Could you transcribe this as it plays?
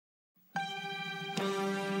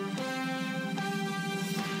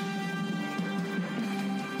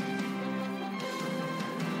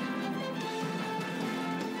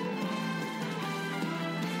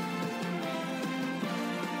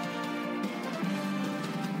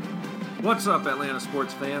What's up, Atlanta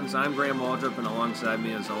sports fans? I'm Graham Waldrop, and alongside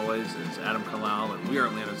me, as always, is Adam Kalal, and we are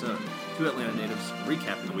Atlanta's own. Two Atlanta natives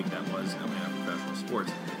recapping the week that was in Atlanta professional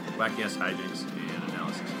sports, wacky-ass hijinks, and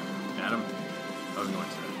analysis. Adam, how's it going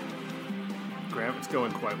today? Graham, it's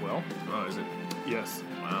going quite well. Oh, is it? Yes.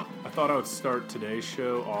 Wow. I thought I would start today's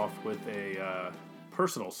show off with a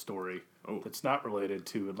personal story that's not related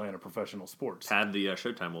to Atlanta professional sports. Had the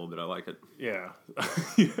Showtime a little bit. I like it. Yeah.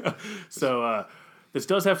 Yeah. So this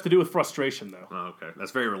does have to do with frustration, though. Oh, okay.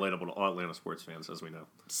 That's very relatable to all Atlanta sports fans, as we know.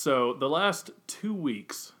 So the last 2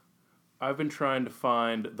 weeks, I've been trying to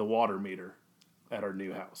find the water meter at our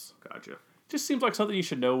new house. Gotcha. Just seems like something you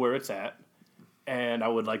should know where it's at. And I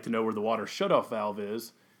would like to know where the water shutoff valve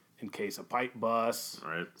is in case a pipe busts,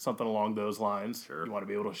 Right. something along those lines. Sure. You want to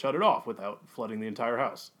be able to shut it off without flooding the entire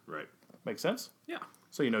house. Right. Make sense? Yeah.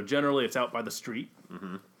 So, generally it's out by the street.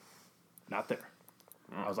 Mm-hmm. Not there.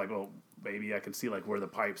 I was like, well, maybe I can see like where the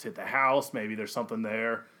pipes hit the house. Maybe there's something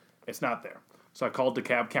there. It's not there. So I called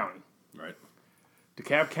DeKalb County. Right.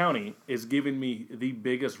 DeKalb County is giving me the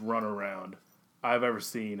biggest runaround I've ever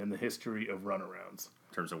seen in the history of runarounds.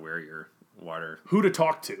 In terms of where your water... Who to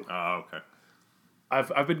talk to. Oh, okay.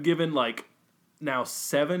 I've been given like now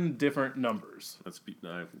 7 different numbers. That's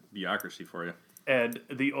bureaucracy for you. And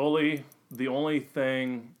the only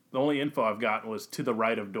info I've gotten was to the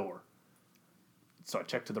right of door. So I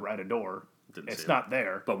checked to the right of door. It's not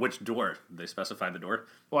there. But which door? Did they specify the door?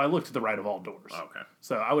 Well, I looked to the right of all doors. Oh, okay.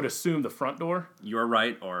 So I would assume the front door. You're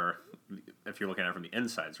right, or if you're looking at it from the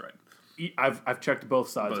inside's right. I've checked both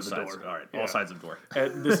sides Both of the sides. door. All right, Yeah. all sides of the door.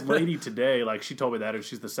 And this lady today, like she told me that, and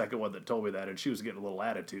she's the second one that told me that, and she was getting a little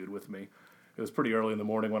attitude with me. It was pretty early in the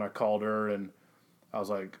morning when I called her, and I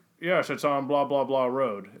was like, yes, it's on blah, blah, blah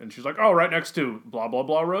road. And she's like, oh, right next to blah, blah,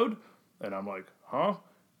 blah road? And I'm like, huh?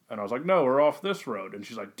 And I was like, no, we're off this road. And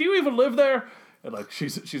she's like, do you even live there? And like,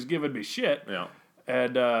 she's giving me shit. Yeah.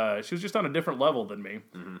 And she was just on a different level than me.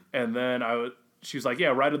 Mm-hmm. And then she's like, yeah,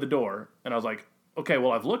 right at the door. And I was like, okay,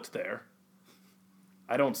 well, I've looked there.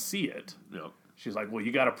 I don't see it. Yeah. She's like, well,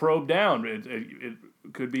 you got to probe down.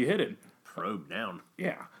 It could be hidden. Probe down.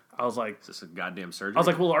 Yeah. I was like, Is this a goddamn surgery? I was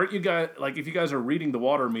like, well, aren't you guys, like, if you guys are reading the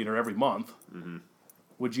water meter every month,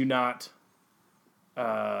 would you not,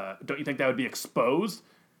 don't you think that would be exposed?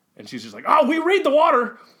 And she's just like, oh, we read the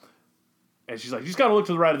water. And she's like, you just got to look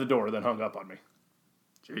to the right of the door, then hung up on me.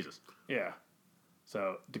 Jesus. Yeah.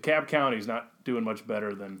 So DeKalb County's not doing much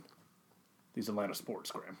better than these Atlanta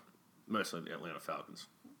sports, Graham. Mostly the Atlanta Falcons.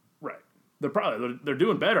 Right. They're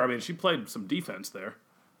doing better. I mean, she played some defense there.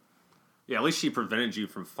 Yeah, at least she prevented you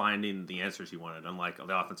from finding the answers you wanted, unlike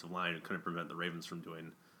the offensive line who couldn't prevent the Ravens from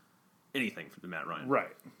doing anything for the Matt Ryan.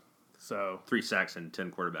 Right. So 3 sacks and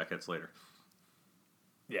 10 quarterback hits later.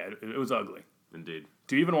 yeah, it was ugly. Indeed.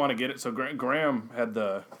 Do you even want to get it? So Graham had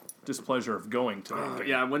the displeasure of going to that game.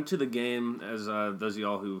 Yeah, I went to the game, as those of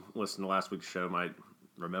y'all who listened to last week's show might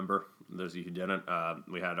remember. Those of you who didn't,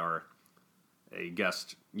 we had a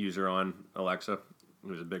guest user on, Alexa,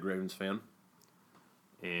 who was a big Ravens fan.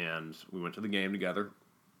 And we went to the game together,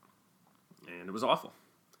 and it was awful.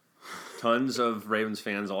 Tons of Ravens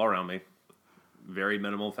fans all around me. Very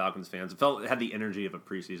minimal Falcons fans. It had the energy of a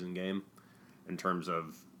preseason game in terms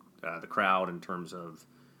of the crowd, in terms of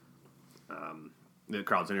the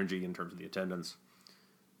crowd's energy, in terms of the attendance.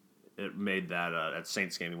 It made that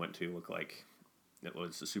Saints game we went to look like it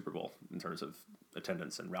was the Super Bowl in terms of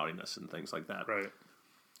attendance and rowdiness and things like that. Right.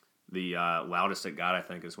 The loudest it got, I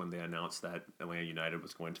think, is when they announced that Atlanta United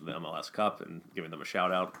was going to the MLS Cup and giving them a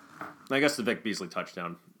shout-out. And I guess the Vic Beasley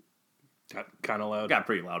touchdown Got kind of loud. got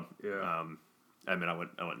pretty loud. Yeah. I mean, I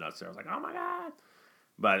went nuts there. I was like, oh, my God.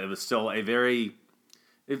 But it was still a very...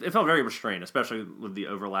 It felt very restrained, especially with the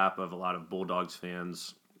overlap of a lot of Bulldogs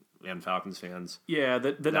fans and Falcons fans. Yeah,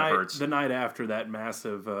 the night after that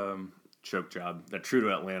massive... choke job. That true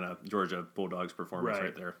to Atlanta, Georgia Bulldogs performance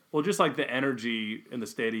right there. Well, just like the energy in the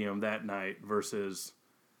stadium that night versus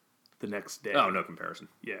the next day. Oh, no comparison.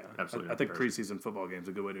 Yeah. Absolutely. I think preseason football game's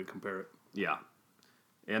a good way to compare it. Yeah.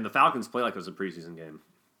 And the Falcons play like it was a preseason game.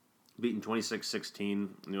 Beaten 26-16.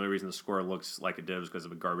 The only reason the score looks like it did was because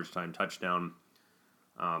of a garbage time touchdown.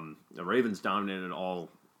 The Ravens dominated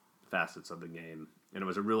all facets of the game. And it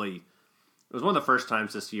was one of the first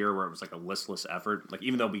times this year where it was like a listless effort. Like,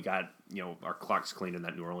 even though we got, our clocks clean in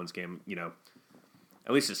that New Orleans game,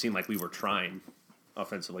 at least it seemed like we were trying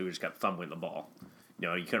offensively. We just kept fumbling the ball.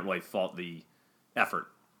 You couldn't really fault the effort.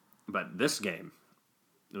 But this game,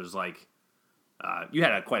 it was like, you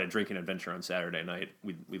had quite a drinking adventure on Saturday night.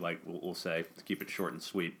 We'll say, to keep it short and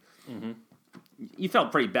sweet. Mm-hmm. You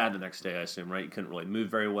felt pretty bad the next day, I assume, right? You couldn't really move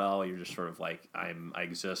very well. You're just sort of like, I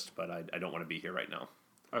exist, but I don't want to be here right now.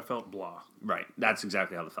 I felt blah. Right. That's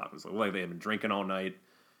exactly how the Falcons look. Like they had been drinking all night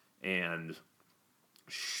and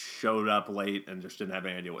showed up late and just didn't have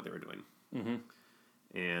any idea what they were doing.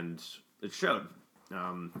 Mm-hmm. And it showed.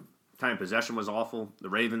 Time of possession was awful. The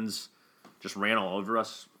Ravens just ran all over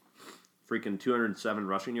us. Freaking 207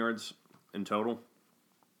 rushing yards in total.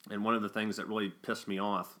 And one of the things that really pissed me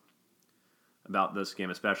off about this game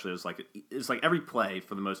especially is like every play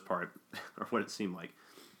for the most part, or what it seemed like,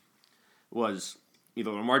 was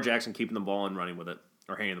either Lamar Jackson keeping the ball and running with it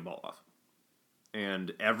or handing the ball off.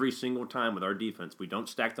 And every single time with our defense, we don't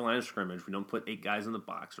stack the line of scrimmage, we don't put 8 guys in the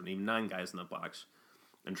box or even 9 guys in the box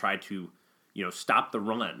and try to, stop the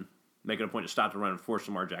run, make it a point to stop the run and force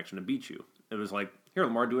Lamar Jackson to beat you. It was like, here,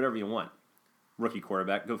 Lamar, do whatever you want. Rookie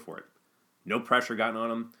quarterback, go for it. No pressure gotten on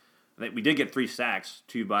him. We did get 3 sacks,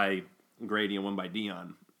 2 by Grady and 1 by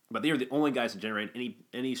Dion. But they were the only guys to generate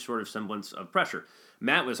any sort of semblance of pressure.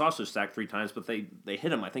 Matt was also sacked 3 times, but they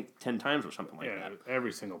hit him, I think, 10 times or something like that.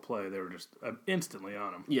 Every single play, they were just instantly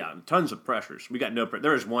on him. Yeah, tons of pressures. We got no pressure.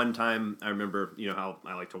 There was one time, I remember, how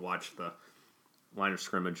I like to watch the line of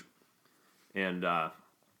scrimmage. And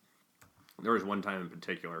there was one time in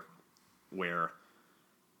particular where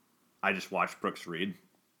I just watched Brooks Reed,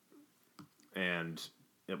 and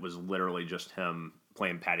it was literally just him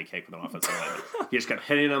playing patty cake with an offensive lineman. He just kept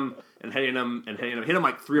hitting him and hitting him and hitting him. Hit him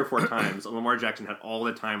like 3 or 4 times. Lamar Jackson had all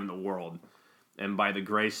the time in the world. And by the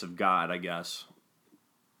grace of God, I guess,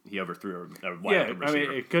 he overthrew a wide open receiver. I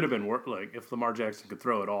mean, it could have been like if Lamar Jackson could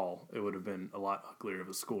throw it all, it would have been a lot uglier of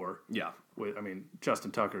a score. Yeah.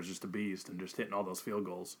 Justin Tucker's just a beast and just hitting all those field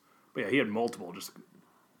goals. But yeah, he had multiple just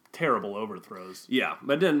terrible overthrows. Yeah,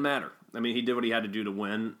 but it didn't matter. I mean, he did what he had to do to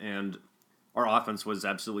win, and our offense was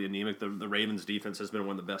absolutely anemic. The Ravens' defense has been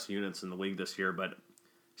one of the best units in the league this year, but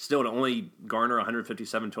still to only garner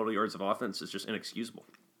 157 total yards of offense is just inexcusable.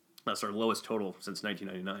 That's our lowest total since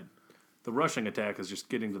 1999. The rushing attack is just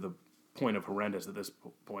getting to the point of horrendous at this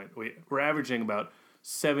point. We're averaging about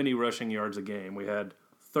 70 rushing yards a game. We had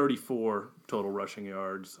 34 total rushing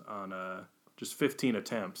yards on just 15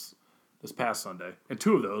 attempts this past Sunday. And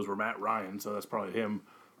 2 of those were Matt Ryan, so that's probably him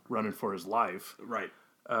running for his life. Right.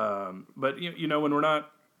 But, when we're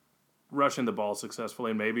not rushing the ball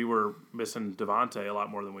successfully, and maybe we're missing Devontae a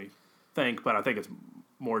lot more than we think, but I think it's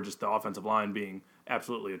more just the offensive line being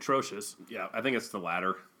absolutely atrocious. Yeah, I think it's the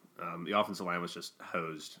latter. The offensive line was just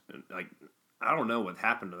hosed. And, I don't know what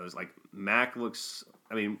happened to those. Mack looks,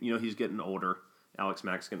 he's getting older. Alex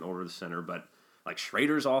Mack's getting older, the center, but,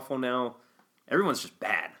 Schrader's awful now. Everyone's just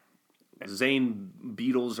bad. Zane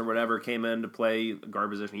Beatles or whatever came in to play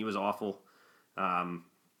guard position. He was awful. And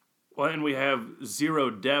we have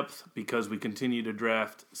 0 depth because we continue to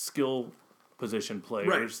draft skill position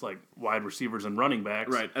players like wide receivers and running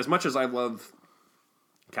backs. Right. As much as I love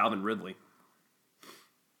Calvin Ridley,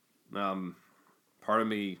 part of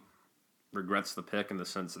me regrets the pick in the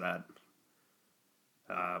sense that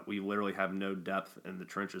we literally have no depth in the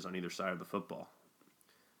trenches on either side of the football.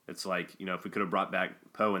 It's like, if we could have brought back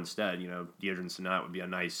Poe instead, Deidre Sinat would be a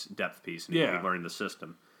nice depth piece and he'd be learning the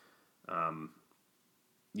system. And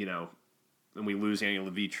we lose Andy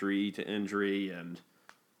Levitre to injury, and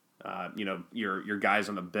your guys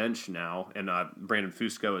on the bench now, and Brandon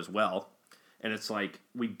Fusco as well. And it's like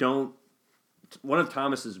we don't. One of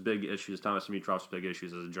Thomas Dimitroff's big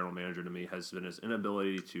issues as a general manager to me has been his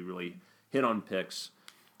inability to really hit on picks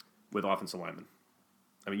with offensive linemen.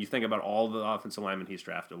 You think about all the offensive linemen he's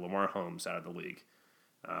drafted: Lamar Holmes out of the league,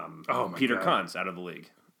 Peter Kahn's out of the league.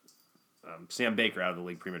 Sam Baker out of the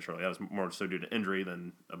league prematurely. That was more so due to injury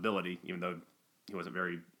than ability, even though he wasn't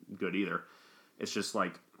very good either. It's just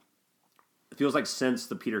it feels like since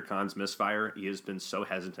the Peter Kahn's misfire, he has been so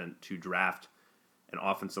hesitant to draft an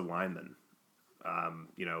offensive lineman,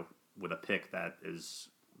 with a pick that is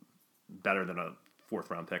better than a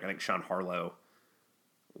 4th-round pick. I think Sean Harlow,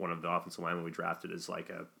 one of the offensive linemen we drafted, was like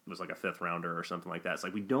a 5th rounder or something like that. It's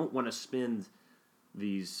like we don't want to spend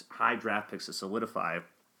these high draft picks to solidify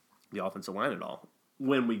the offensive line at all.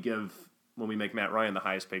 When we make Matt Ryan the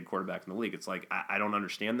highest paid quarterback in the league, it's like I don't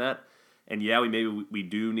understand that. And yeah, we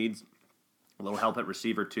do need a little help at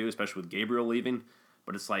receiver too, especially with Gabriel leaving.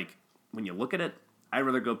 But it's like when you look at it, I'd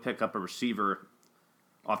rather go pick up a receiver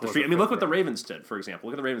off the street. Look what the Ravens did, for example.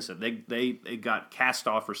 Look at the Ravens did. They got cast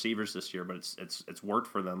off receivers this year, but it's worked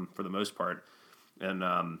for them for the most part. And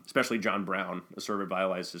especially John Brown has sort of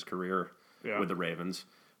revitalized his career with the Ravens.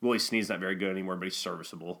 Willie Snead's not very good anymore, but he's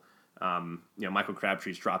serviceable. Michael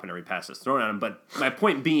Crabtree's dropping every pass that's thrown at him. But my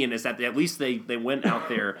point being is that at least they went out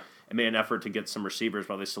there and made an effort to get some receivers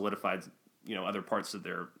while they solidified other parts of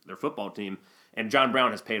their football team. And John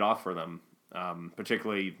Brown has paid off for them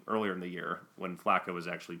particularly earlier in the year when Flacco was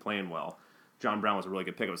actually playing well. John Brown was a really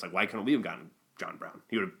good pick. It was like, why couldn't we have gotten John Brown?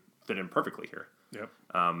 He would have fit in perfectly here. Yep.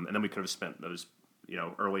 And then we could have spent those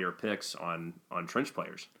earlier picks on trench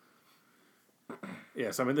players.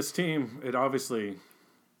 Yes, I mean, this team, It's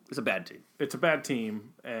a bad team. It's a bad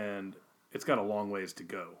team, and it's got a long ways to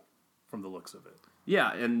go from the looks of it.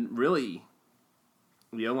 Yeah, and really,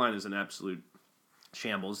 the O-line is an absolute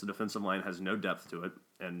shambles. The defensive line has no depth to it,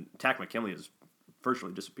 and Takk McKinley has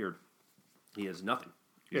virtually disappeared. He has nothing.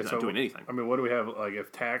 He's not doing anything. I mean, what do we have? Like,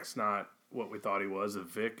 if Tack's not what we thought he was, if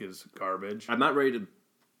Vic is garbage. I'm not ready to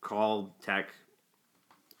call Takk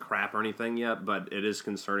crap or anything yet, but it is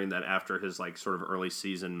concerning that after his sort of early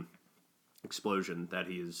season explosion that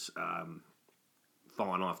he's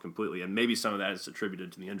fallen off completely. And maybe some of that is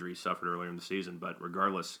attributed to the injury he suffered earlier in the season, but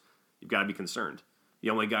regardless, you've got to be concerned. The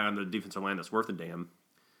only guy on the defensive line that's worth a damn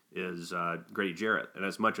is Grady Jarrett. And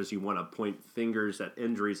as much as you want to point fingers at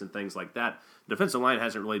injuries and things like that, the defensive line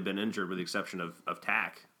hasn't really been injured with the exception of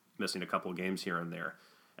Takk, missing a couple of games here and there.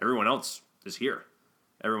 Everyone else is here.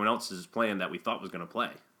 Everyone else is playing that we thought was going to play.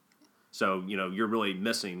 So, you're really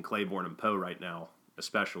missing Claiborne and Poe right now,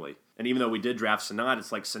 especially. And even though we did draft Sanat,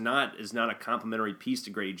 it's like Sanat is not a complementary piece to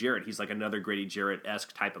Grady Jarrett. He's like another Grady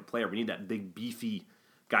Jarrett-esque type of player. We need that big, beefy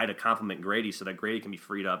guy to complement Grady so that Grady can be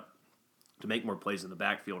freed up to make more plays in the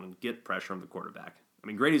backfield and get pressure on the quarterback. I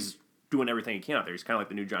mean, Grady's doing everything he can out there. He's kind of like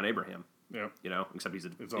the new John Abraham. Yeah. Except he's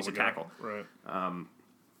a tackle. Right.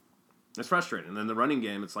 It's frustrating. And then the running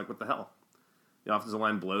game, it's like, what the hell? The offensive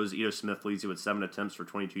line blows. Ito Smith leads you with 7 attempts for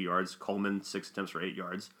 22 yards. Coleman, 6 attempts for 8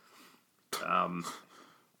 yards.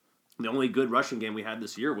 The only good rushing game we had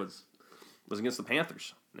this year was against the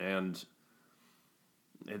Panthers. And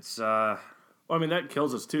it's... Well, I mean, that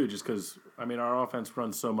kills us, too, just because, our offense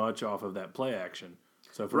runs so much off of that play action.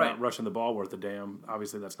 So if we're not rushing the ball worth a damn,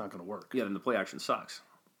 obviously that's not going to work. Yeah, then the play action sucks.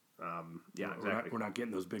 Exactly. We're not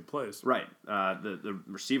getting those big plays. Right. The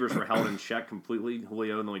receivers were held in check completely.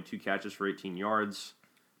 Julio only 2 catches for 18 yards.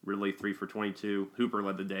 Ridley 3 for 22. Hooper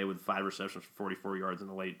led the day with 5 receptions for 44 yards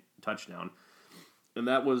and a late touchdown. And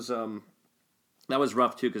that was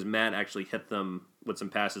rough too because Matt actually hit them with some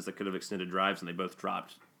passes that could have extended drives, and they both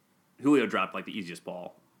dropped. Julio dropped the easiest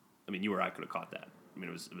ball. I mean, you or I could have caught that. I mean,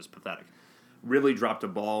 it was pathetic. Ridley dropped a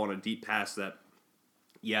ball on a deep pass that.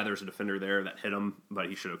 Yeah, there's a defender there that hit him, but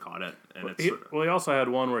he should have caught it. And he also had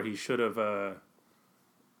one where he should have,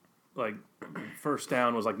 first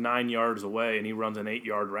down was 9 yards away, and he runs an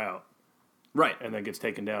 8-yard route. Right. And then gets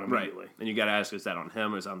taken down immediately. Right. And you got to ask, is that on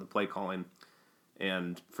him or is that on the play calling?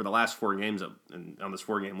 And for the last 4 games, and on this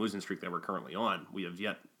 4-game losing streak that we're currently on, we have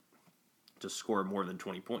yet to score more than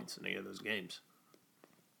 20 points in any of those games.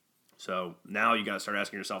 So now you got to start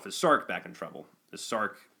asking yourself, is Sark back in trouble? Is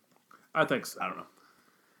Sark... I think so. I don't know.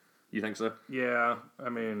 You think so? Yeah, I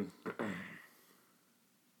mean,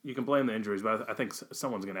 you can blame the injuries, but I think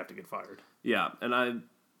someone's going to have to get fired. Yeah, and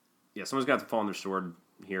someone's got to fall on their sword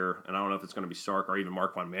here, and I don't know if it's going to be Sark or even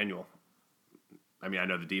Marquand Manuel. I mean, I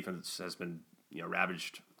know the defense has been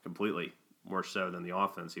ravaged completely, more so than the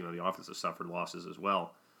offense, even though the offense has suffered losses as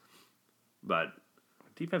well. But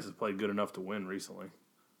defense has played good enough to win recently.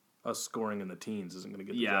 Us scoring in the teens isn't going to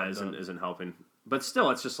get the job done. isn't helping. But still,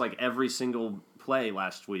 it's just like every single play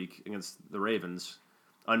last week against the Ravens,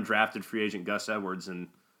 undrafted free agent Gus Edwards and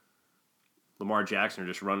Lamar Jackson are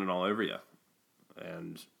just running all over you.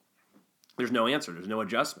 And there's no answer. There's no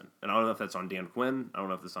adjustment. And I don't know if that's on Dan Quinn. I don't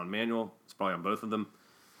know if it's on Manuel. It's probably on both of them.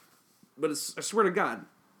 But I swear to God,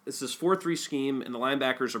 it's this 4-3 scheme, and the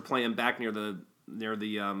linebackers are playing back near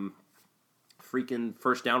the freaking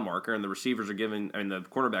first down marker, and the receivers are the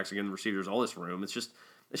cornerbacks are giving the receivers all this room. It's just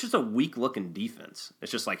a weak-looking defense.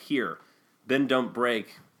 It's just like, here, bend, don't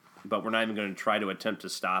break, but we're not even going to try to attempt to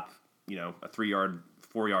stop, a 3-yard,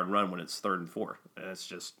 4-yard run when it's 3rd and 4. And it's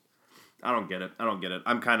just, I don't get it. I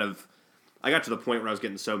got to the point where I was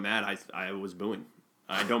getting so mad, I was booing.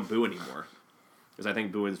 I don't boo anymore because I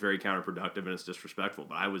think booing is very counterproductive and it's disrespectful,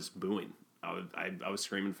 but I was booing. I was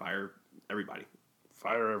screaming, fire everybody.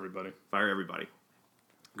 Fire everybody. Fire everybody.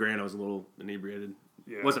 Granted, I was a little inebriated.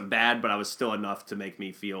 Yeah. It wasn't bad, but I was still enough to make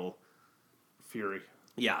me feel fury.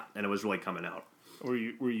 Yeah, and it was really coming out. Were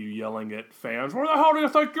you yelling at fans? Where the hell do you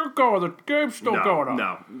think you're going? The game's still going on.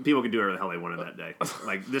 No, people could do whatever the hell they wanted that day.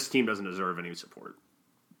 Like, this team doesn't deserve any support.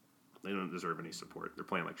 They don't deserve any support. They're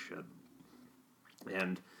playing like shit.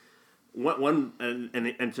 And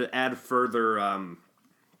and to add further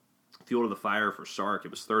fuel to the fire for Sark,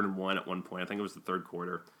 it was 3rd and 1 at one point. I think it was the 3rd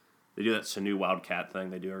quarter. They do that Sanu Wildcat thing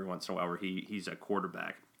they do every once in a while where he's a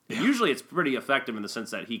quarterback. And usually it's pretty effective in the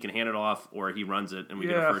sense that he can hand it off or he runs it and we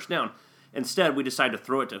get a first down. Instead, we decide to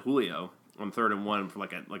throw it to Julio, on 3rd and 1 for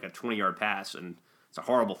like a 20-yard pass, and it's a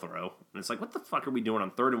horrible throw. And it's like, what the fuck are we doing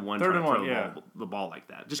on 3rd and 1 trying to throw the ball like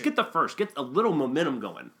that? Just get the first. Get a little momentum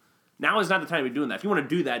going. Now is not the time to be doing that. If you want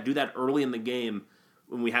to do that early in the game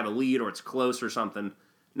when we have a lead or it's close or something.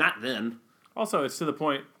 Not then. Also, it's to the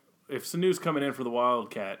point, if Sanu's coming in for the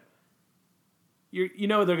Wildcat, you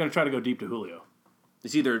know they're going to try to go deep to Julio.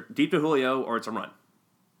 It's either deep to Julio or it's a run.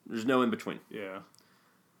 There's no in between. Yeah.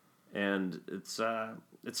 And it's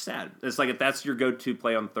sad. It's like if that's your go-to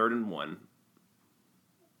play on 3rd and 1,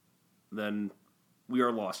 then we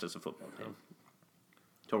are lost as a football team.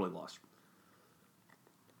 Totally lost.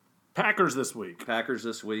 Packers this week.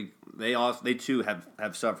 They too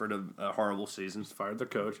have suffered a horrible season. Just fired their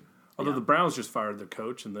coach. Although the Browns just fired their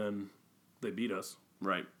coach and then they beat us.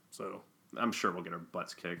 Right. So I'm sure we'll get our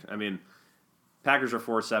butts kicked. I mean, Packers are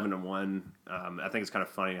 4-7-1. I think it's kind of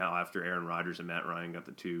funny how after Aaron Rodgers and Matt Ryan got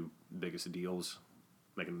the two biggest deals,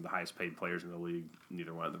 making them the highest paid players in the league,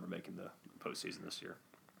 neither one of them are making the postseason this year.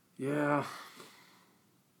 Yeah.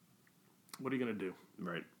 What are you going to do?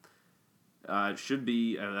 Right. It should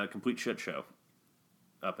be a complete shit show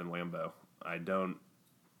up in Lambeau. I don't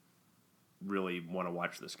really want to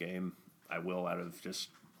watch this game. I will out of just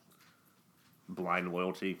blind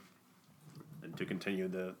loyalty and to continue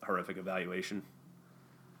the horrific evaluation.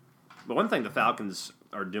 But one thing the Falcons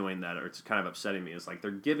are doing that it's kind of upsetting me is like they're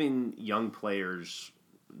giving young players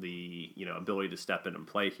the ability to step in and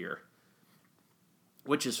play here,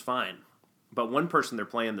 which is fine. But one person they're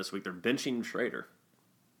playing this week, they're benching Schrader,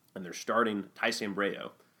 and they're starting Ty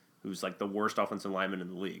Sambrayo, who's like the worst offensive lineman in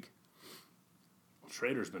the league.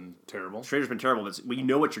 Schrader's been terrible. But you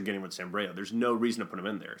know what you're getting with Sambrayo. There's no reason to put him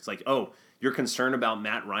in there. It's like, oh, you're concerned about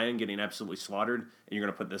Matt Ryan getting absolutely slaughtered, and you're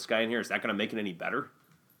going to put this guy in here? Is that going to make it any better?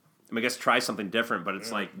 I mean, I guess try something different, but it's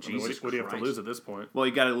like, Jesus what do you have to lose at this point? Well,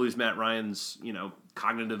 you got to lose Matt Ryan's,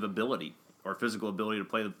 cognitive ability or physical ability to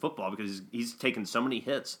play the football because he's taken so many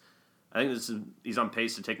hits. I think he's on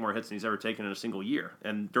pace to take more hits than he's ever taken in a single year.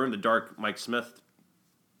 And during the dark Mike Smith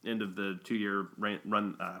end of the 2-year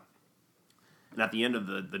run, and at the end of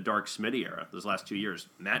the dark Smitty era, those last 2 years,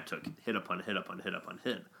 Matt took hit upon hit upon hit upon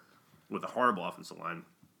hit with a horrible offensive line.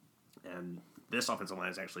 And this offensive line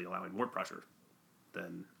is actually allowing more pressure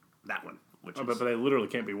than that one. But they literally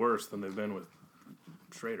can't be worse than they've been with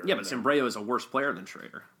Schrader. Yeah, but Sambrayo is a worse player than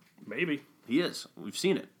Schrader. Maybe. He is. We've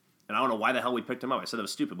seen it. And I don't know why the hell we picked him up. I said that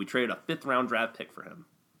was stupid. We traded a 5th-round draft pick for him.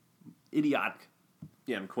 Idiotic.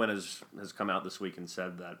 Yeah, and Quinn has come out this week and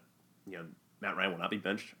said that Matt Ryan will not be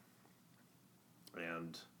benched.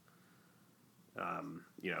 And,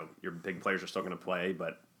 your big players are still going to play.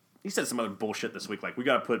 But he said some other bullshit this week. Like, we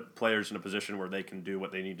got to put players in a position where they can do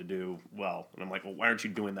what they need to do well. And I'm like, well, why aren't you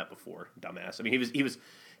doing that before, dumbass? I mean, he was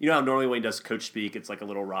how normally when he does coach speak, it's like a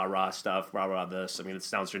little rah-rah stuff, rah-rah this. I mean, it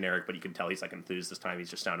sounds generic, but you can tell he's like enthused this time. He's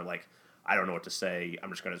just sounded like, I don't know what to say. I'm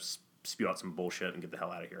just going to spew out some bullshit and get the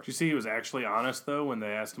hell out of here. Did you see he was actually honest, though, when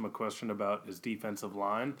they asked him a question about his defensive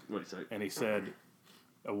line? What did he say? And he said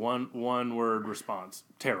a one-word response.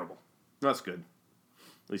 Terrible. That's good.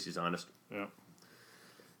 At least he's honest. Yeah.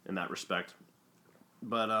 In that respect.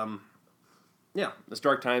 But, yeah, it's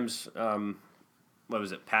dark times. What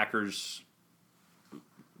was it? Packers,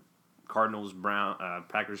 Cardinals,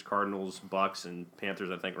 Bucks, and Panthers,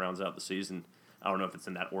 I think, rounds out the season. I don't know if it's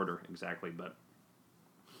in that order exactly, but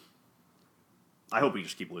I hope we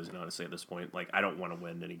just keep losing, honestly, at this point. Like, I don't want to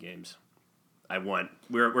win any games.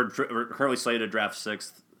 We're currently slated to draft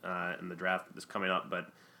 6th in the draft that's coming up, but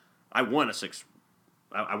I want a 6th.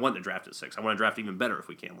 I want to draft at 6. I want to draft even better if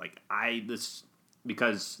we can.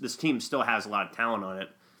 Because this team still has a lot of talent on it,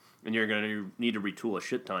 and you're going to need to retool a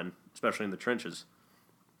shit ton, especially in the trenches,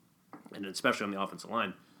 and especially on the offensive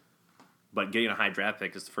line. But getting a high draft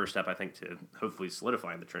pick is the first step, I think, to hopefully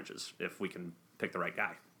solidifying the trenches if we can pick the right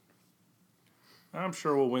guy. I'm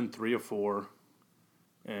sure we'll win 3 or 4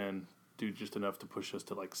 and do just enough to push us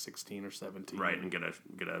to like 16 or 17. Right, and get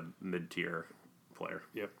a mid-tier player.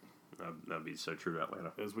 Yep. That'd be so true to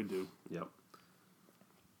Atlanta. As we do. Yep.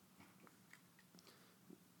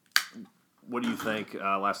 What do you think,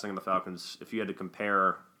 last thing on the Falcons, if you had to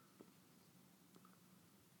compare,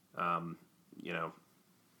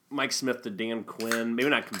 Mike Smith to Dan Quinn, maybe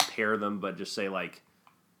not compare them, but just say, like,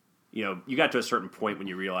 you got to a certain point when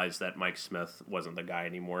you realized that Mike Smith wasn't the guy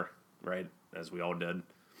anymore, right? As we all did.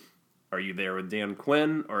 Are you there with Dan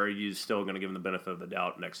Quinn, or are you still going to give him the benefit of the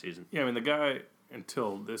doubt next season? Yeah, I mean, the guy,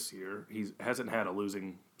 until this year, he hasn't had a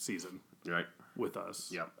losing season right with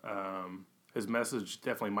us. Yep. His message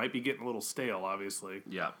definitely might be getting a little stale, obviously.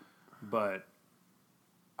 Yeah. But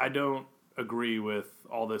I don't agree with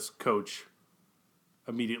all this coach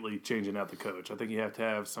immediately changing out the coach. I think you have to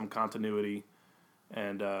have some continuity,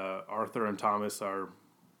 and Arthur and Thomas are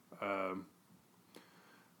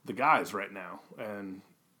the guys right now, and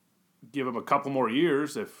give them a couple more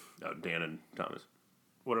years. If Dan and Thomas.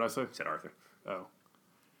 what did I say? I said Arthur. Oh,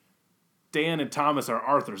 Dan and Thomas are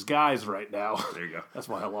Arthur's guys right now. There you go. That's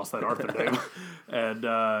why I lost that Arthur name. And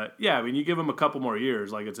yeah, I mean, you give them a couple more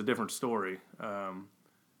years, like it's a different story.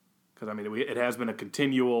 Because I mean, it has been a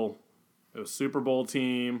continual. It was Super Bowl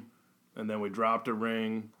team, and then we dropped a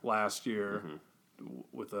ring last year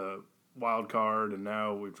with a wild card, and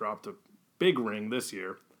now we've dropped a big ring this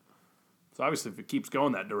year. So obviously, if it keeps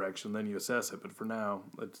going that direction, then you assess it. But for now,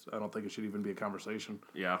 I don't think it should even be a conversation.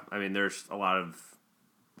 Yeah, I mean, there's a lot of.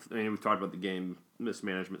 I mean, we've talked about the game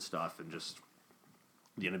mismanagement stuff and just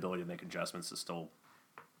the inability to make adjustments. It still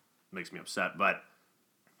makes me upset. But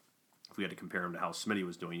if we had to compare him to how Smitty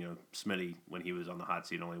was doing, Smitty, when he was on the hot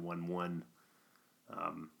seat, only won one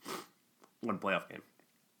playoff game.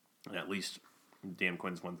 And at least Dan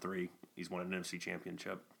Quinn's won 3. He's won an NFC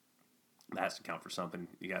championship. That has to count for something.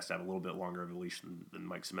 He has to have a little bit longer of a leash than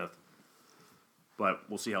Mike Smith. But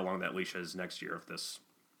we'll see how long that leash is next year if this,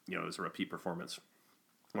 is a repeat performance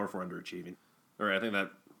or if we're underachieving. All right, I think that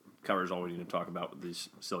covers all we need to talk about with these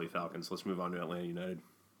silly Falcons. Let's move on to Atlanta United.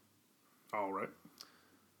 All right.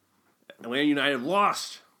 Atlanta United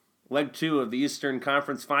lost leg 2 of the Eastern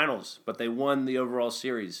Conference Finals, but they won the overall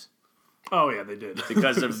series. Oh yeah, they did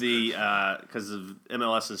because of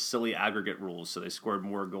MLS's silly aggregate rules. So they scored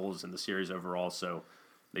more goals in the series overall. So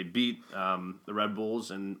they beat the Red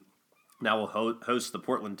Bulls and now will host the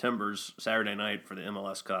Portland Timbers Saturday night for the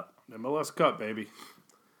MLS Cup. MLS Cup, baby.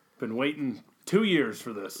 Been waiting 2 years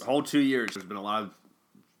for this. The whole 2 years. There's been a lot of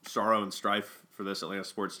sorrow and strife for this Atlanta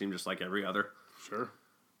sports team, just like every other. Sure.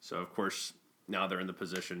 So of course now they're in the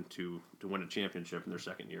position to win a championship in their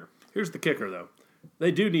second year. Here's the kicker, though.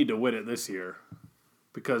 They do need to win it this year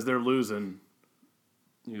because they're losing.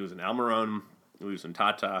 You're losing Almiron, you're losing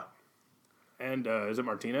Tata. And is it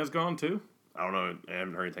Martinez gone, too? I don't know. I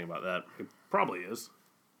haven't heard anything about that. It probably is.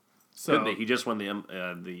 So, could be. He just won the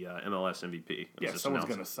MLS MVP. Yeah, someone's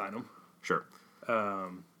going to sign him. Sure. Yeah,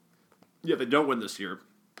 if they don't win this year.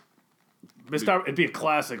 It'd be a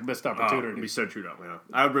classic missed opportunity. It'd be so chewed up, yeah.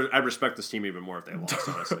 I'd respect this team even more if they lost,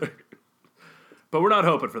 honestly. But we're not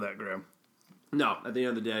hoping for that, Graham. No, at the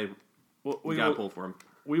end of the day, we got to pull for him.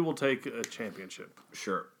 We will take a championship.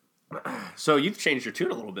 Sure. So you've changed your tune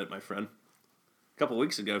a little bit, my friend. A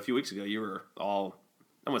few weeks ago, you were all,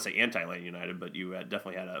 I wouldn't say anti-Atlanta United, but you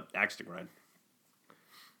definitely had an axe to grind.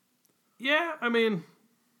 Yeah, I mean,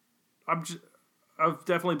 I've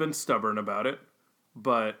definitely been stubborn about it,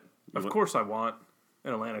 but of course I want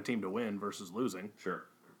an Atlanta team to win versus losing. Sure.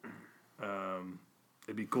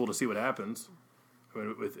 It'd be cool to see what happens. I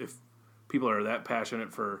mean, if people are that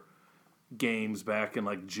passionate for games back in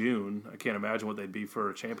like June, I can't imagine what they'd be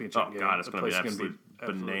for a championship game. Oh God, it's going to be absolute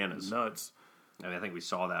bananas, nuts. I mean, I think we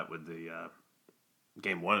saw that with the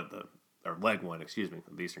game 1 leg 1, of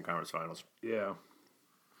the Eastern Conference Finals. Yeah,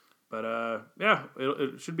 but yeah,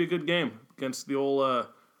 it should be a good game against the old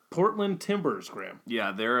Portland Timbers, Graham.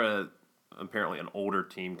 Yeah, they're apparently an older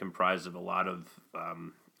team comprised of a lot of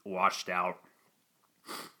washed out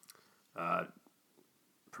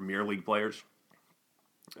Premier League players,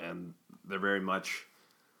 and they're very much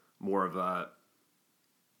more of a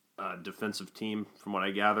defensive team, from what I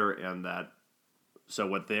gather, and that. So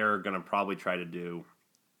what they're going to probably try to do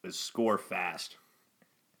is score fast.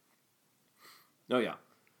 Oh yeah,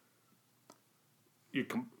 You're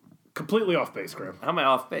completely off base, Graham. how am I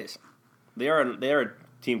off base? They are a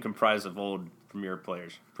team comprised of old Premier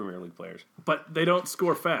League players. But they don't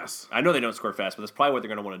score fast. I know they don't score fast, but that's probably what they're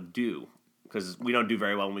going to want to do, because we don't do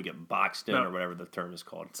very well when we get boxed in, or whatever the term is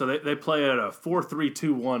called. So they play at a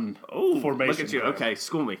 4-3-2-1 formation. Look at you. Graham. Okay,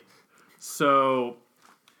 school me. So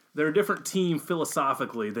they're a different team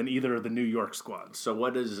philosophically than either of the New York squads. So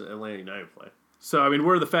what does Atlanta United play? So, I mean,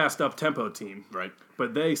 we're the fast up-tempo team. Right.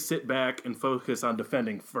 But they sit back and focus on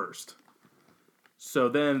defending first. So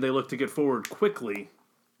then they look to get forward quickly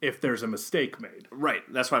if there's a mistake made. Right.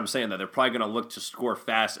 That's why I'm saying that. They're probably going to look to score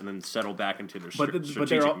fast and then settle back into their strategic But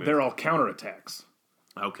they're all counterattacks.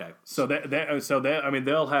 Okay. So they'll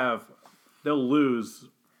lose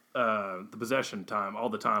the possession time all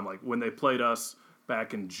the time. Like when they played us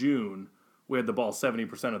back in June, we had the ball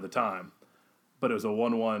 70% of the time, but it was a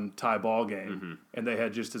 1-1 tie ball game, and they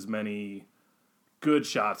had just as many good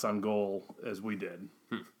shots on goal as we did.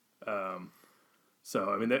 So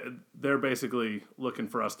I mean, they're basically looking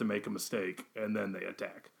for us to make a mistake, and then they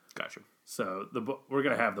attack. Gotcha. So we're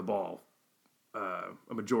going to have the ball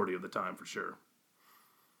a majority of the time for sure.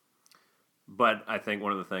 But I think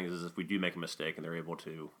one of the things is if we do make a mistake and they're able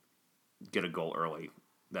to get a goal early,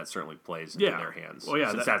 that certainly plays into their hands. Well,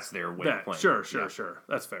 yeah, since that's their way of playing. Sure.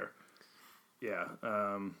 That's fair. Yeah.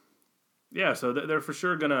 So they're for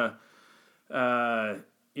sure gonna,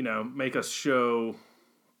 make us show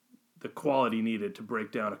the quality needed to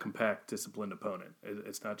break down a compact, disciplined opponent.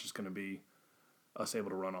 It's not just going to be us able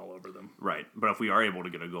to run all over them. Right. But if we are able to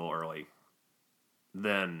get a goal early,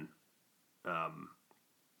 then,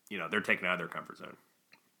 they're taken out of their comfort zone.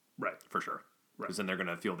 Right. For sure. Right. Because then they're going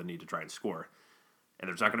to feel the need to try and score. And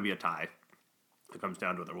there's not going to be a tie. If it comes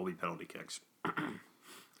down to it, there will be penalty kicks. And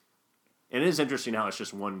it is interesting how it's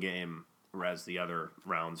just one game, whereas the other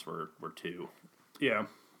rounds were two. Yeah.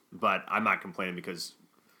 But I'm not complaining because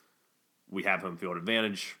we have home field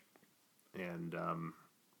advantage. And,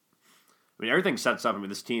 everything sets up.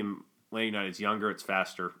 This team, Atlanta United's younger, it's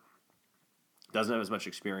faster, doesn't have as much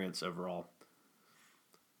experience overall.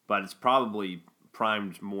 But it's probably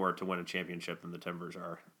primed more to win a championship than the Timbers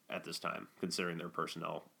are at this time, considering their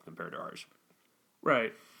personnel compared to ours.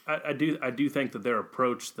 Right. I do think that their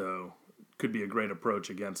approach, though, could be a great approach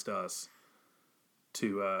against us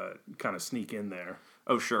to kind of sneak in there.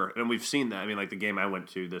 Oh, sure. And we've seen that. The game I went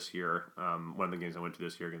to this year, one of the games I went to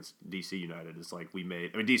this year against DC United is like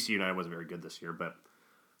DC United wasn't very good this year, but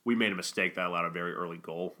we made a mistake that allowed a very early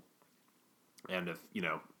goal. And if,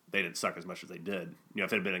 they didn't suck as much as they did,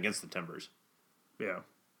 if it had been against the Timbers, yeah,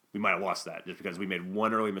 we might have lost that just because we made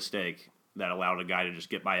one early mistake that allowed a guy to just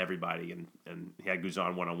get by everybody, and he had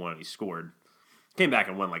Guzan one-on-one, and he scored. Came back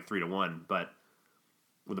and won like 3-1, but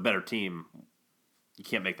with a better team, you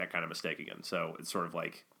can't make that kind of mistake again. So it's sort of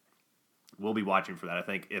like we'll be watching for that. I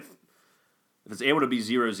think if it's able to be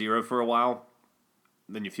 0-0 for a while,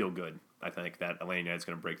 then you feel good. I think that Atlanta United's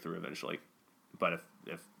going to break through eventually. But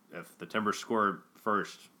if the Timbers score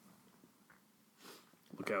first,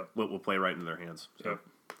 look out. We'll play right into their hands. So. Yep.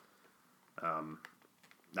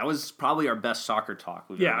 That was probably our best soccer talk.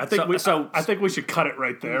 I think we should cut it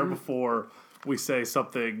right there before we say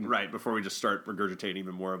something. Right, before we just start regurgitating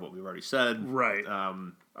even more of what we've already said. Right.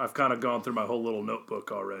 I've kind of gone through my whole little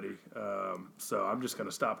notebook already, so I'm just going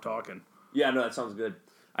to stop talking. Yeah, no, that sounds good.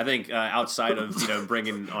 I think outside of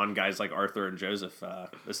bringing on guys like Arthur and Joseph,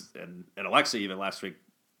 and Alexa even last week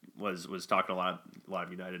was talking a lot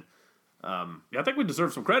of United. I think we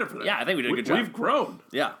deserve some credit for that. Yeah, I think we did a good job. We've grown.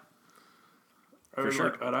 Yeah. For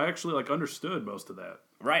sure. And I actually understood most of that.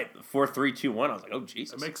 Right. 4-3-2-1. I was like, oh,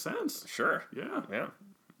 Jesus. That makes sense. Sure. Yeah. Yeah.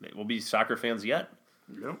 We'll be soccer fans yet.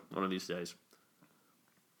 Yep. One of these days.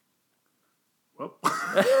 Well.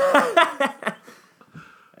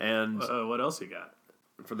 And what else you got?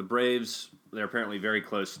 For the Braves, they're apparently very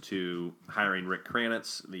close to hiring Rick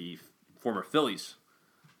Kranitz, the former Phillies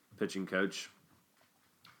pitching coach.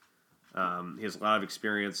 He has a lot of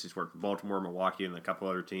experience. He's worked with Baltimore, Milwaukee, and a couple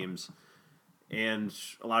other teams. And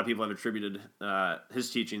a lot of people have attributed his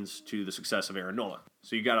teachings to the success of Aaron Nola.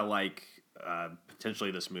 So you got to like potentially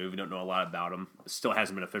this move. You don't know a lot about him. It still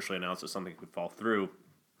hasn't been officially announced as something could fall through.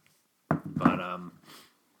 But,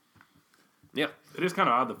 yeah. It is kind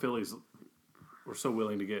of odd the Phillies were so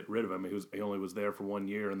willing to get rid of him. He only was there for 1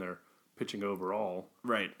 year, and they're pitching overall.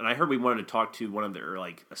 Right. And I heard we wanted to talk to one of their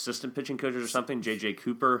assistant pitching coaches or something, J.J.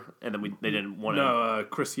 Cooper, and then they didn't want to. No,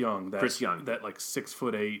 Chris Young. Chris Young. That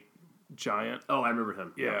 6'8" giant. Oh, I remember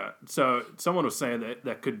him. Yeah. So someone was saying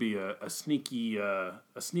that could be a sneaky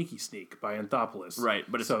sneak by Anthopoulos. Right.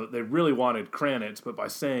 But so they really wanted Kranitz, but by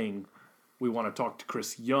saying we want to talk to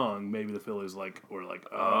Chris Young, maybe the Phillies screw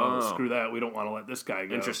that. We don't want to let this guy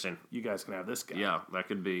go. Interesting. You guys can have this guy. Yeah, that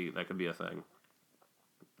could be a thing.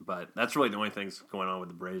 But that's really the only things going on with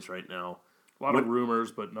the Braves right now. A lot of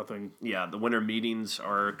rumors, but nothing. Yeah, the winter meetings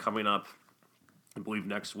are coming up, I believe,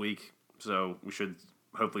 next week. So we should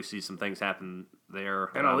hopefully see some things happen there.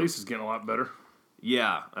 And Elise is getting a lot better.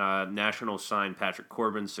 Yeah. Nationals signed Patrick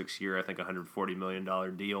Corbin, 6-year, I think $140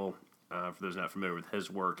 million deal. For those not familiar with his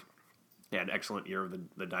work. He had an excellent year with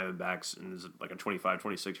the Diamondbacks and is like a 25,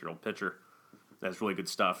 26-year-old pitcher. That's really good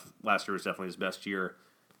stuff. Last year was definitely his best year.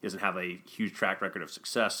 He doesn't have a huge track record of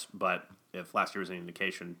success, but if last year was any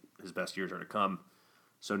indication, his best years are to come.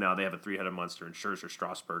 So now they have a three-headed monster in Scherzer,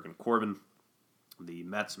 Strasburg, and Corbin. The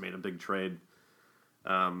Mets made a big trade,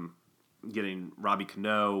 getting Robbie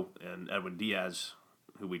Cano and Edwin Diaz,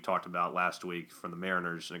 who we talked about last week, from the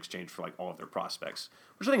Mariners in exchange for all of their prospects,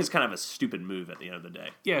 which I think is kind of a stupid move at the end of the day.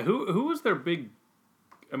 Yeah, who was their big?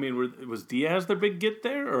 I mean, was Diaz their big get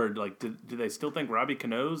there, or do they still think Robbie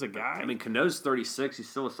Cano's a guy? I mean, Cano's 36; he's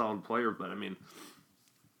still a solid player, but I mean,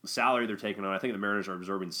 the salary they're taking on, I think the Mariners are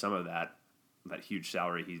absorbing some of that huge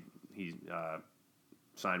salary he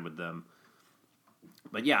signed with them.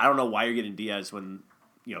 But yeah, I don't know why you're getting Diaz when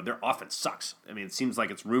their offense sucks. I mean, it seems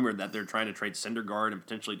like it's rumored that they're trying to trade Syndergaard and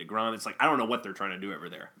potentially DeGrom. It's like I don't know what they're trying to do over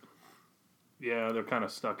there. Yeah, they're kind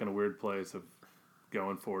of stuck in a weird place of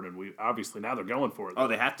going for it, and we obviously now they're going for it. Oh,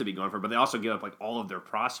 they have to be going for it, but they also give up like all of their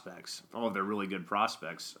prospects, all of their really good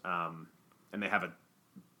prospects, and they have a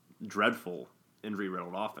dreadful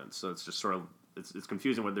injury-riddled offense. So it's just sort of it's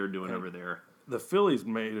confusing what they're doing over there. The Phillies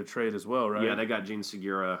made a trade as well, right? Yeah, they got Gene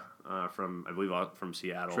Segura from I believe from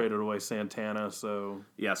Seattle. Traded away Santana, so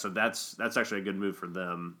yeah, so that's actually a good move for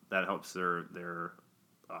them. That helps their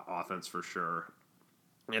offense for sure,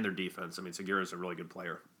 and their defense. I mean, Segura's a really good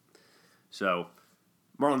player. So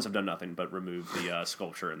Marlins have done nothing but remove the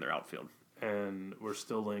sculpture in their outfield. And we're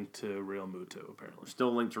still linked to Real Muto, apparently.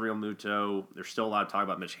 Still linked to Real Muto. There's still a lot of talk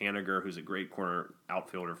about Mitch Haniger, who's a great corner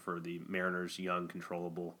outfielder for the Mariners, young,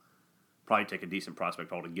 controllable. Probably take a decent prospect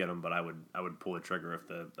haul to get him, but I would pull the trigger if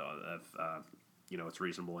it's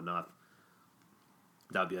reasonable enough.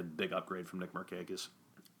 That'd be a big upgrade from Nick Markakis.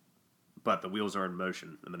 But the wheels are in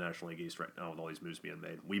motion in the National League East right now with all these moves being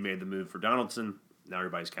made. We made the move for Donaldson. Now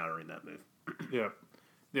everybody's countering that move. Yeah.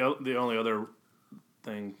 The only other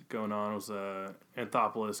thing going on was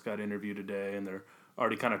Anthopoulos got interviewed today, and they're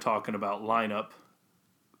already kind of talking about lineup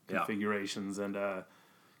configurations, and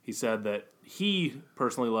he said that he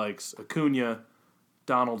personally likes Acuna,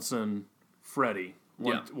 Donaldson, Freddie,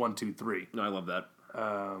 1, 2, 3. No, I love that.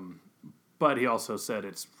 But he also said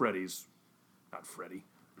it's not Freddie.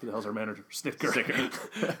 Who the hell's our manager?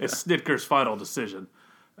 Snitker. It's Snitker's final decision.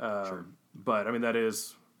 Sure. But I mean, that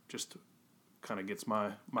is just kind of gets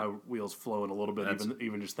my wheels flowing a little bit,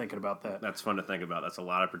 even just thinking about that. That's fun to think about. That's a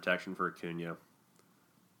lot of protection for Acuna.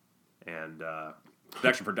 And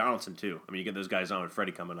protection for Donaldson, too. I mean, you get those guys on with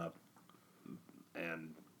Freddie coming up. And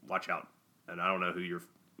watch out. And I don't know who your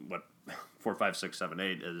 4, 5, 6, 7,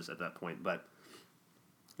 8 is at that point, but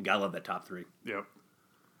you gotta love that top three. Yep.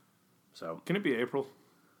 So can it be April?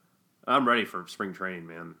 I'm ready for spring training,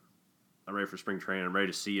 man. I'm ready for spring training. I'm ready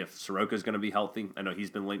to see if Soroka's going to be healthy. I know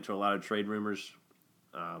he's been linked to a lot of trade rumors,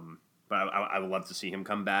 but I would love to see him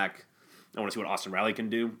come back. I want to see what Austin Riley can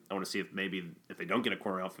do. I want to see if they don't get a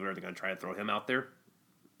corner outfielder, they're going to try to throw him out there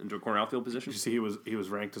into a corner outfield position. Did you see he was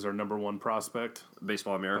ranked as our number 1 prospect?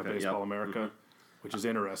 Baseball America. Baseball America, which is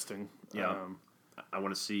interesting. Yeah. I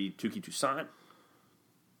want to see Touki Toussaint,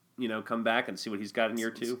 come back and see what he's got in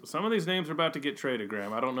year 2. Some of these names are about to get traded,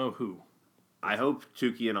 Graham. I don't know who. I hope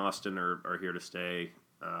Touki and Austin are here to stay.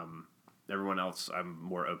 Everyone else, I'm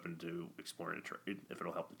more open to exploring a trade if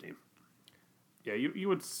it'll help the team. Yeah, you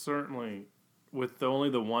would certainly, with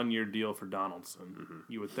only the 1-year deal for Donaldson,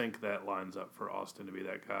 you would think that lines up for Austin to be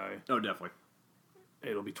that guy. Oh, definitely.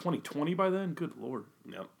 It'll be 2020 by then? Good Lord.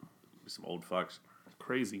 Yep. Some old fucks.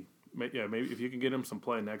 Crazy. Yeah, maybe if you can get him some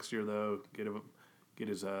play next year, though, get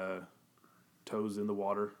his toes in the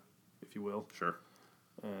water, if you will. Sure.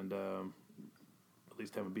 And at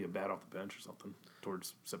least have him be a bat off the bench or something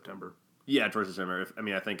towards September. Yeah, towards September.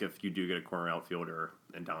 I think if you do get a corner outfielder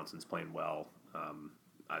and Donaldson's playing well,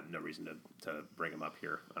 I have no reason to bring him up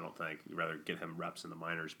here. I don't think. You'd rather get him reps in the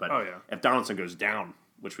minors. But if Donaldson goes down,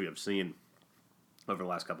 which we have seen over the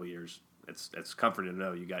last couple of years, it's comforting to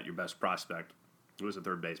know you got your best prospect, who was a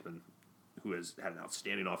third baseman, who has had an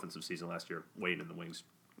outstanding offensive season last year, waiting in the wings.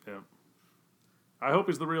 Yeah. I hope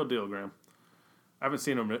he's the real deal, Graham. I haven't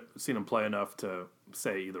seen him play enough to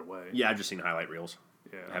say either way. Yeah, I've just seen highlight reels.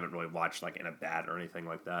 Yeah. I haven't really watched in a bat or anything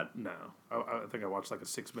like that. No. I think I watched a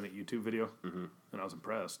 6-minute YouTube video, and I was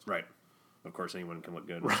impressed. Right. Of course, anyone can look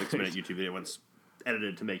good. Right. A 6-minute YouTube video when it's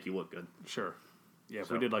edited to make you look good. Sure. Yeah,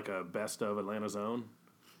 if we did a best of Atlanta Zone,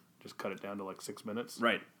 just cut it down to 6 minutes.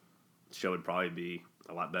 Right. The show would probably be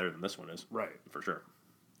a lot better than this one is. Right. For sure.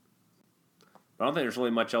 But I don't think there's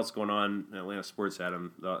really much else going on in Atlanta sports,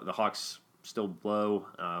 Adam. The Hawks still blow.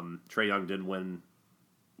 Trae Young did win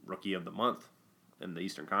Rookie of the Month in the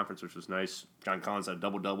Eastern Conference, which was nice. John Collins had a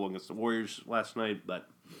double-double against the Warriors last night, but,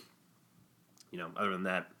 other than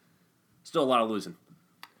that, still a lot of losing.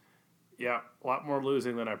 Yeah, a lot more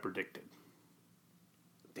losing than I predicted.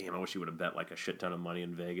 Damn, I wish you would have bet a shit ton of money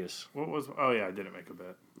in Vegas. Oh, yeah, I didn't make a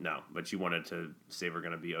bet. No, but you wanted to say we're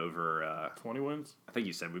going to be over... 20 wins? I think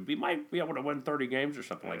you said we might be able to win 30 games or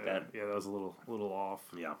something like that. Yeah, that was a little off.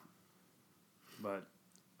 Yeah. But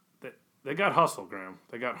they got hustle, Graham.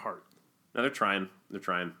 They got heart. No, they're trying.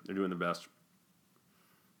 They're doing their best.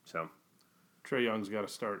 So, Trae Young's got to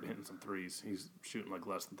start hitting some threes. He's shooting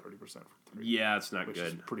less than 30% from three. Yeah, it's not which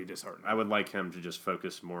good. Is pretty disheartening. I would like him to just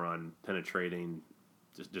focus more on penetrating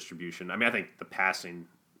distribution. I mean, I think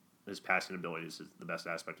his passing abilities is the best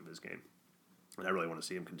aspect of his game. And I really want to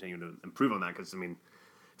see him continue to improve on that because, if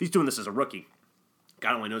he's doing this as a rookie,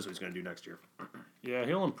 God only knows what he's going to do next year. Yeah,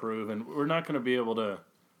 he'll improve, and we're not going to be able to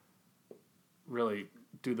really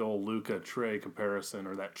do the old Luka Trey comparison,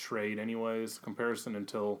 or that trade anyways comparison,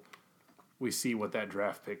 until we see what that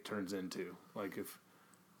draft pick turns into. Like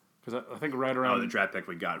because I think right around the draft pick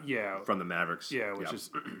we got from the Mavericks. Yeah, which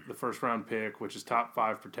is the first round pick, which is top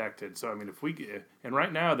 5 protected. So I mean, if we get, and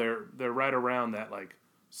right now they're right around that like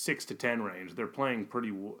 6 to 10 range. They're playing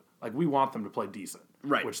pretty like we want them to play decent,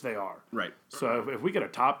 right? Which they are, right. So if we get a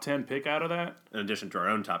top 10 pick out of that, in addition to our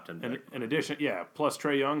own top 10 pick, in addition, plus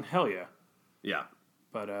Trae Young, hell yeah, yeah.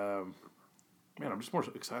 But man, I'm just more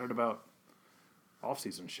excited about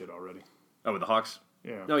off-season shit already. Oh, with the Hawks.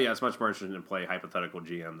 Yeah. No, yeah, it's much more interesting to play hypothetical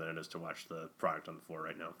GM than it is to watch the product on the floor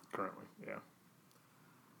right now. Currently, yeah.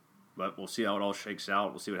 But we'll see how it all shakes out.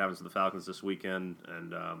 We'll see what happens to the Falcons this weekend,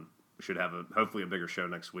 and we should have hopefully a bigger show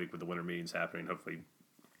next week with the winter meetings happening. Hopefully,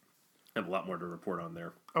 have a lot more to report on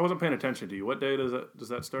there. I wasn't paying attention to you. What day does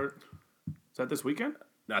that start? Is that this weekend?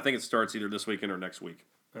 No, I think it starts either this weekend or next week.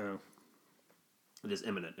 Oh, it is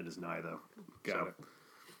imminent. It is nigh though. Got it.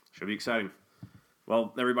 Should be exciting.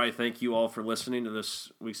 Well, everybody, thank you all for listening to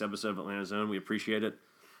this week's episode of Atlanta Zone. We appreciate it.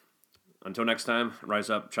 Until next time, rise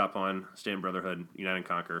up, chop on, stay in brotherhood, unite and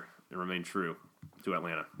conquer, and remain true to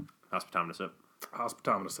Atlanta. Hospitometer sip.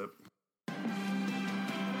 Hospitometer sip.